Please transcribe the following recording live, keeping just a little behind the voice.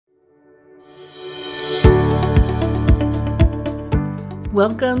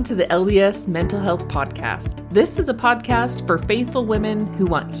Welcome to the LDS Mental Health Podcast. This is a podcast for faithful women who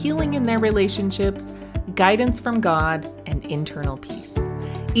want healing in their relationships, guidance from God, and internal peace.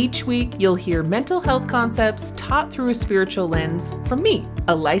 Each week, you'll hear mental health concepts taught through a spiritual lens from me,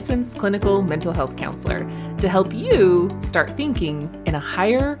 a licensed clinical mental health counselor, to help you start thinking in a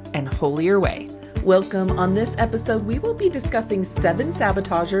higher and holier way. Welcome. On this episode, we will be discussing 7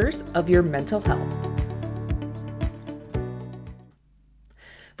 sabotagers of your mental health.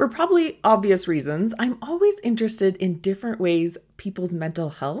 For probably obvious reasons, I'm always interested in different ways people's mental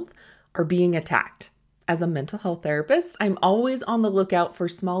health are being attacked. As a mental health therapist, I'm always on the lookout for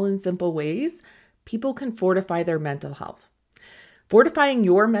small and simple ways people can fortify their mental health. Fortifying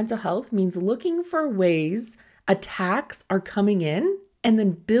your mental health means looking for ways attacks are coming in and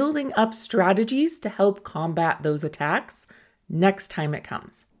then building up strategies to help combat those attacks next time it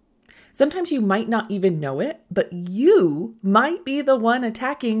comes. Sometimes you might not even know it, but you might be the one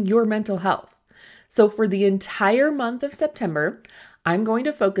attacking your mental health. So for the entire month of September, I'm going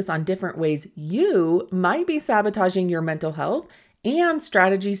to focus on different ways you might be sabotaging your mental health and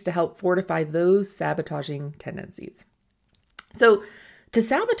strategies to help fortify those sabotaging tendencies. So to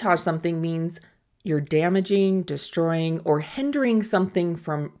sabotage something means you're damaging, destroying, or hindering something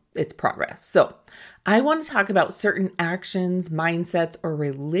from its progress. So I want to talk about certain actions, mindsets, or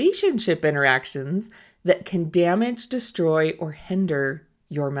relationship interactions that can damage, destroy, or hinder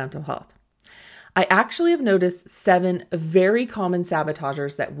your mental health. I actually have noticed 7 very common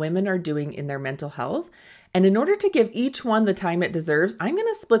sabotagers that women are doing in their mental health. And in order to give each one the time it deserves, I'm going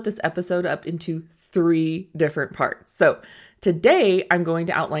to split this episode up into 3 different parts. So today, I'm going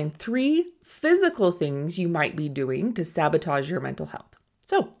to outline 3 physical things you might be doing to sabotage your mental health.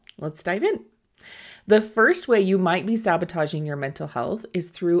 So let's dive in. The first way you might be sabotaging your mental health is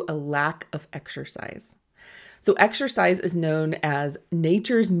through a lack of exercise. So exercise is known as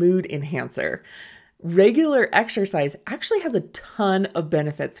nature's mood enhancer. Regular exercise actually has a ton of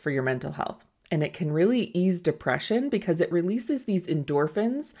benefits for your mental health, and it can really ease depression because it releases these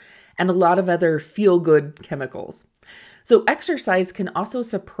endorphins and a lot of other feel-good chemicals. So exercise can also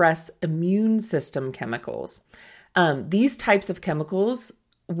suppress immune system chemicals. These types of chemicals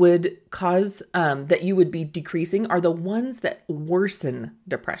would cause that you would be decreasing are the ones that worsen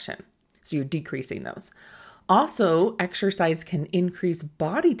depression. So you're decreasing those. Also, exercise can increase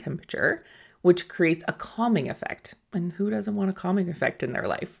body temperature, which creates a calming effect. And who doesn't want a calming effect in their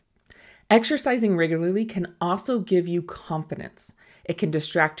life? Exercising regularly can also give you confidence. It can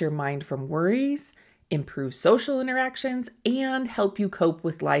distract your mind from worries, improve social interactions, and help you cope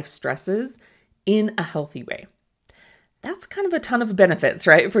with life stresses in a healthy way. That's kind of a ton of benefits,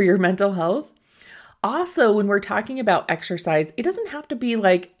 right, for your mental health. Also, when we're talking about exercise, it doesn't have to be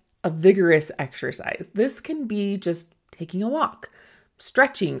like a vigorous exercise. This can be just taking a walk,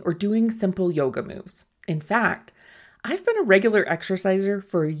 stretching, or doing simple yoga moves. In fact, I've been a regular exerciser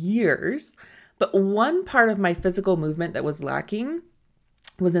for years, but one part of my physical movement that was lacking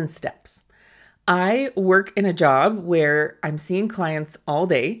was in steps. I work in a job where I'm seeing clients all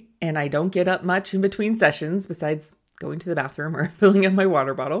day, and I don't get up much in between sessions besides going to the bathroom or filling up my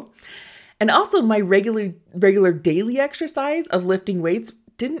water bottle. And also my regular daily exercise of lifting weights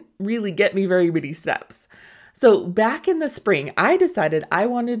didn't really get me very many steps. So back in the spring, I decided I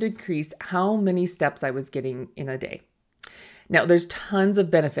wanted to increase how many steps I was getting in a day. Now, there's tons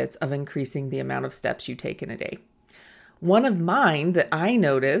of benefits of increasing the amount of steps you take in a day. One of mine that I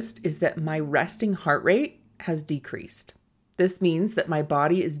noticed is that my resting heart rate has decreased. This means that my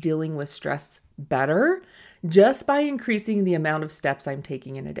body is dealing with stress better just by increasing the amount of steps I'm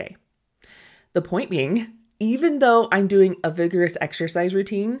taking in a day. The point being, even though I'm doing a vigorous exercise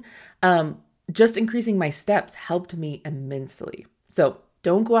routine, just increasing my steps helped me immensely. So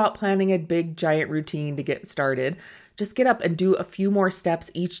don't go out planning a big giant routine to get started. Just get up and do a few more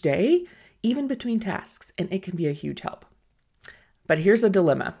steps each day, even between tasks, and it can be a huge help. But here's a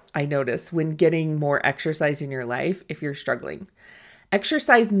dilemma I notice when getting more exercise in your life if you're struggling.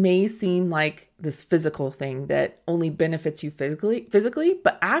 Exercise may seem like this physical thing that only benefits you physically,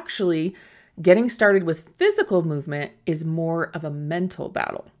 but actually getting started with physical movement is more of a mental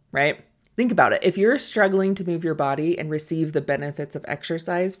battle, right? Think about it. If you're struggling to move your body and receive the benefits of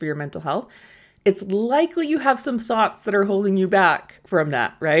exercise for your mental health, it's likely you have some thoughts that are holding you back from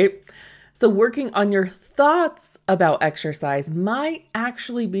that, right? So working on your thoughts about exercise might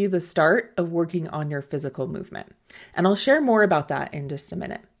actually be the start of working on your physical movement. And I'll share more about that in just a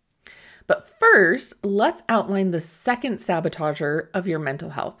minute. But first, let's outline the second sabotager of your mental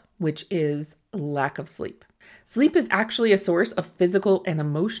health, which is lack of sleep. Sleep is actually a source of physical and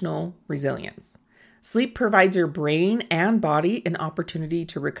emotional resilience. Sleep provides your brain and body an opportunity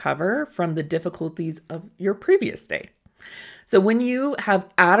to recover from the difficulties of your previous day. So when you have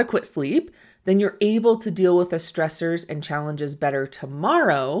adequate sleep, then you're able to deal with the stressors and challenges better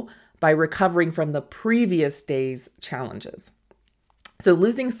tomorrow by recovering from the previous day's challenges. So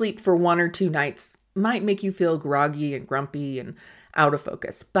losing sleep for 1 or 2 nights might make you feel groggy and grumpy and out of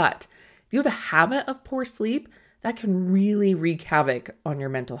focus. But if you have a habit of poor sleep, that can really wreak havoc on your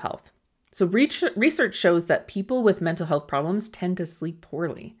mental health. So research shows that people with mental health problems tend to sleep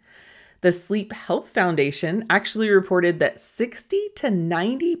poorly. The Sleep Health Foundation actually reported that 60 to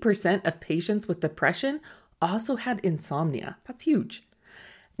 90% of patients with depression also had insomnia. That's huge.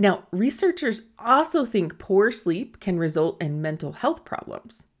 Now, researchers also think poor sleep can result in mental health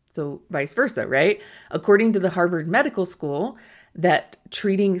problems. So vice versa, right? According to the Harvard Medical School, that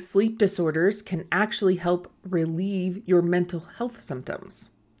treating sleep disorders can actually help relieve your mental health symptoms.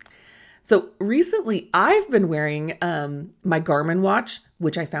 So recently I've been wearing my Garmin watch,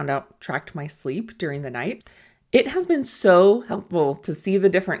 which I found out tracked my sleep during the night. It has been so helpful to see the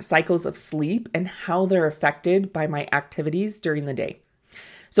different cycles of sleep and how they're affected by my activities during the day.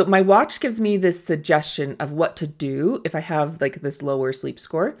 So my watch gives me this suggestion of what to do if I have like this lower sleep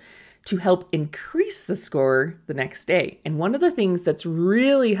score to help increase the score the next day. And one of the things that's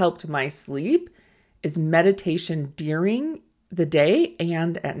really helped my sleep is meditation during the day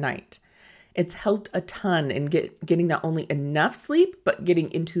and at night. It's helped a ton in getting not only enough sleep, but getting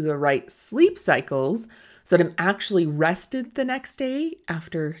into the right sleep cycles so that I'm actually rested the next day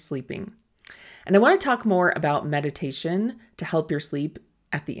after sleeping. And I want to talk more about meditation to help your sleep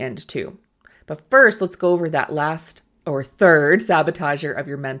at the end too. But first, let's go over that last or third sabotager of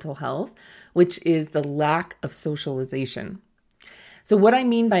your mental health, which is the lack of socialization. So what I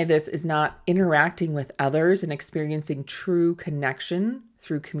mean by this is not interacting with others and experiencing true connection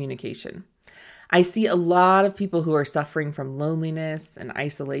through communication. I see a lot of people who are suffering from loneliness and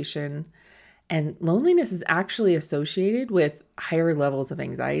isolation, and loneliness is actually associated with higher levels of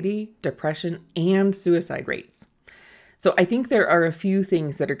anxiety, depression, and suicide rates. So I think there are a few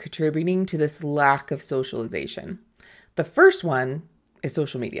things that are contributing to this lack of socialization. The first one is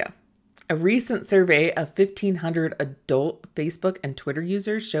social media. A recent survey of 1,500 adult Facebook and Twitter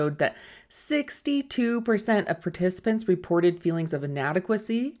users showed that 62% of participants reported feelings of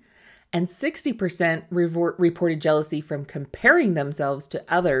inadequacy, and 60% reported jealousy from comparing themselves to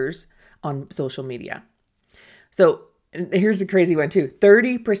others on social media. So here's a crazy one too.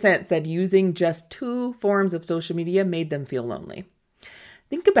 30% said using just 2 forms of social media made them feel lonely.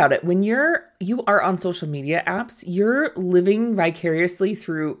 Think about it. When you are on social media apps, you're living vicariously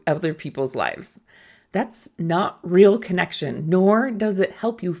through other people's lives. That's not real connection, nor does it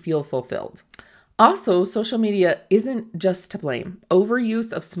help you feel fulfilled. Also, social media isn't just to blame.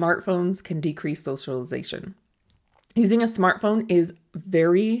 Overuse of smartphones can decrease socialization. Using a smartphone is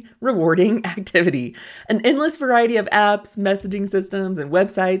very rewarding activity. An endless variety of apps, messaging systems, and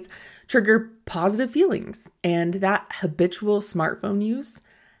websites trigger positive feelings. And that habitual smartphone use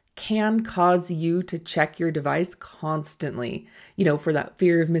can cause you to check your device constantly, for that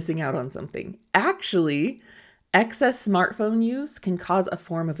fear of missing out on something. Actually, excess smartphone use can cause a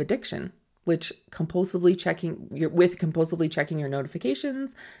form of addiction, which compulsively checking your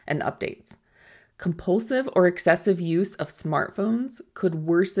notifications and updates. Compulsive or excessive use of smartphones could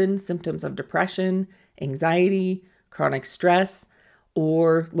worsen symptoms of depression, anxiety, chronic stress,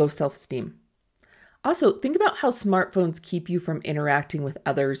 or low self-esteem. Also, think about how smartphones keep you from interacting with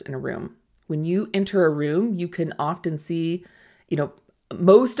others in a room. When you enter a room, you can often see,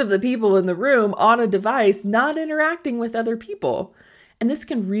 most of the people in the room on a device not interacting with other people. And this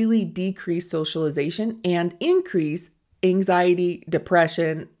can really decrease socialization and increase anxiety,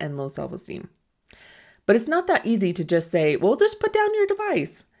 depression, and low self-esteem. But it's not that easy to just say, well, just put down your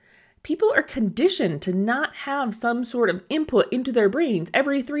device. People are conditioned to not have some sort of input into their brains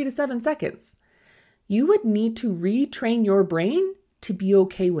every 3 to 7 seconds. You would need to retrain your brain to be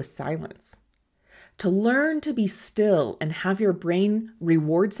okay with silence, to learn to be still and have your brain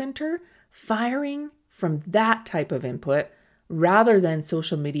reward center firing from that type of input rather than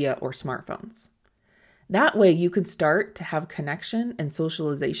social media or smartphones. That way you can start to have connection and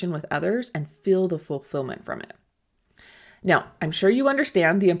socialization with others and feel the fulfillment from it. Now, I'm sure you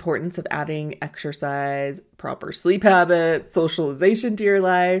understand the importance of adding exercise, proper sleep habits, socialization to your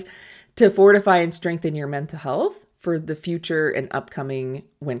life to fortify and strengthen your mental health for the future and upcoming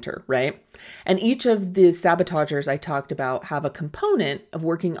winter, right? And each of the sabotagers I talked about have a component of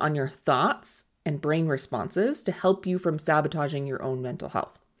working on your thoughts and brain responses to help you from sabotaging your own mental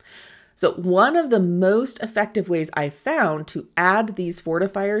health. So one of the most effective ways I've found to add these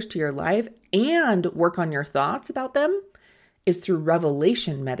fortifiers to your life and work on your thoughts about them is through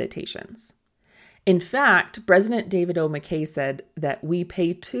revelation meditations. In fact, President David O. McKay said that we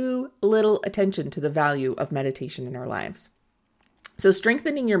pay too little attention to the value of meditation in our lives. So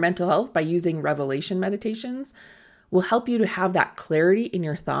strengthening your mental health by using revelation meditations will help you to have that clarity in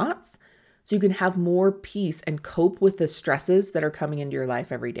your thoughts so you can have more peace and cope with the stresses that are coming into your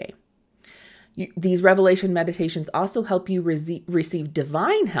life every day. These revelation meditations also help you receive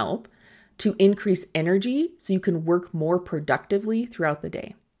divine help to increase energy so you can work more productively throughout the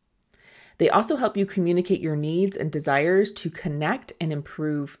day. They also help you communicate your needs and desires to connect and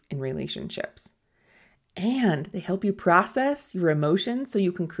improve in relationships. And they help you process your emotions so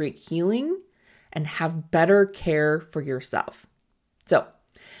you can create healing and have better care for yourself. So,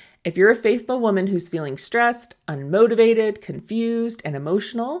 if you're a faithful woman who's feeling stressed, unmotivated, confused, and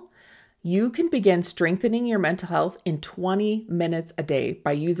emotional, you can begin strengthening your mental health in 20 minutes a day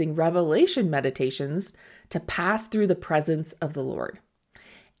by using revelation meditations to pass through the presence of the Lord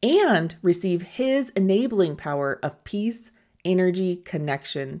and receive His enabling power of peace, energy,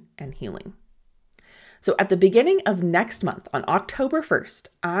 connection, and healing. So at the beginning of next month, on October 1st,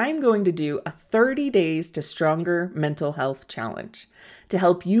 I'm going to do a 30 Days to Stronger Mental Health Challenge to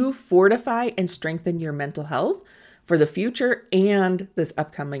help you fortify and strengthen your mental health for the future and this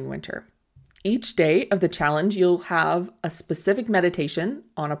upcoming winter. Each day of the challenge, you'll have a specific meditation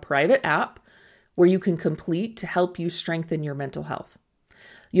on a private app where you can complete to help you strengthen your mental health.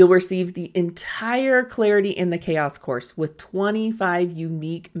 You'll receive the entire Clarity in the Chaos course with 25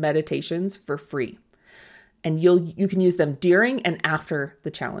 unique meditations for free. And you can use them during and after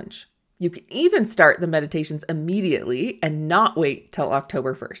the challenge. You can even start the meditations immediately and not wait till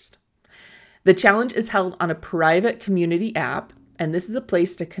October 1st. The challenge is held on a private community app, and this is a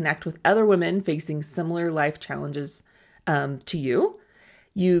place to connect with other women facing similar life challenges to you.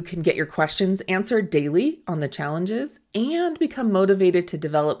 You can get your questions answered daily on the challenges and become motivated to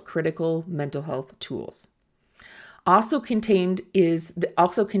develop critical mental health tools. Also contained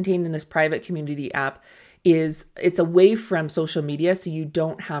in this private community app it's away from social media, so you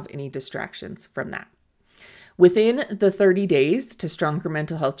don't have any distractions from that. Within the 30 Days to Stronger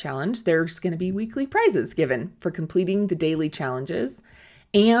Mental Health Challenge, there's going to be weekly prizes given for completing the daily challenges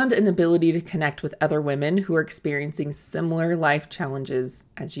and an ability to connect with other women who are experiencing similar life challenges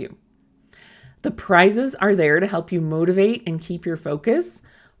as you. The prizes are there to help you motivate and keep your focus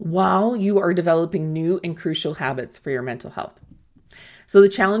while you are developing new and crucial habits for your mental health. So the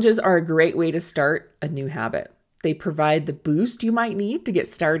challenges are a great way to start a new habit. They provide the boost you might need to get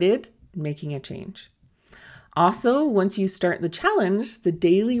started making a change. Also, once you start the challenge, the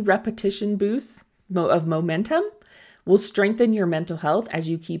daily repetition boosts of momentum will strengthen your mental health as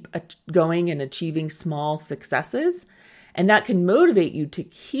you keep going and achieving small successes. And that can motivate you to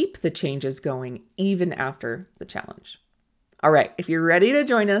keep the changes going even after the challenge. All right, if you're ready to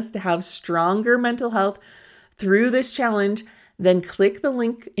join us to have stronger mental health through this challenge, then click the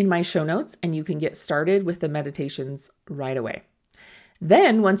link in my show notes and you can get started with the meditations right away.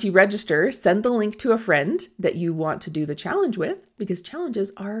 Then once you register, send the link to a friend that you want to do the challenge with, because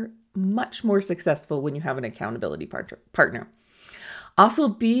challenges are much more successful when you have an accountability partner. Also,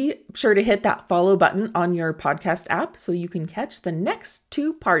 be sure to hit that follow button on your podcast app so you can catch the next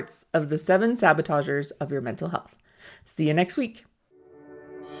 2 parts of the 7 sabotagers of your mental health. See you next week.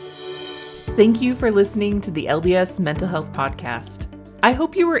 Thank you for listening to the LDS Mental Health Podcast. I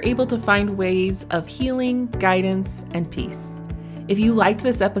hope you were able to find ways of healing, guidance, and peace. If you liked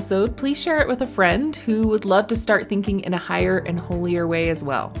this episode, please share it with a friend who would love to start thinking in a higher and holier way as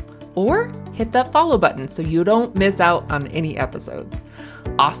well. Or hit that follow button so you don't miss out on any episodes.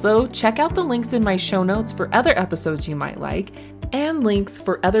 Also, check out the links in my show notes for other episodes you might like and links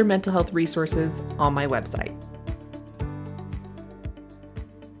for other mental health resources on my website.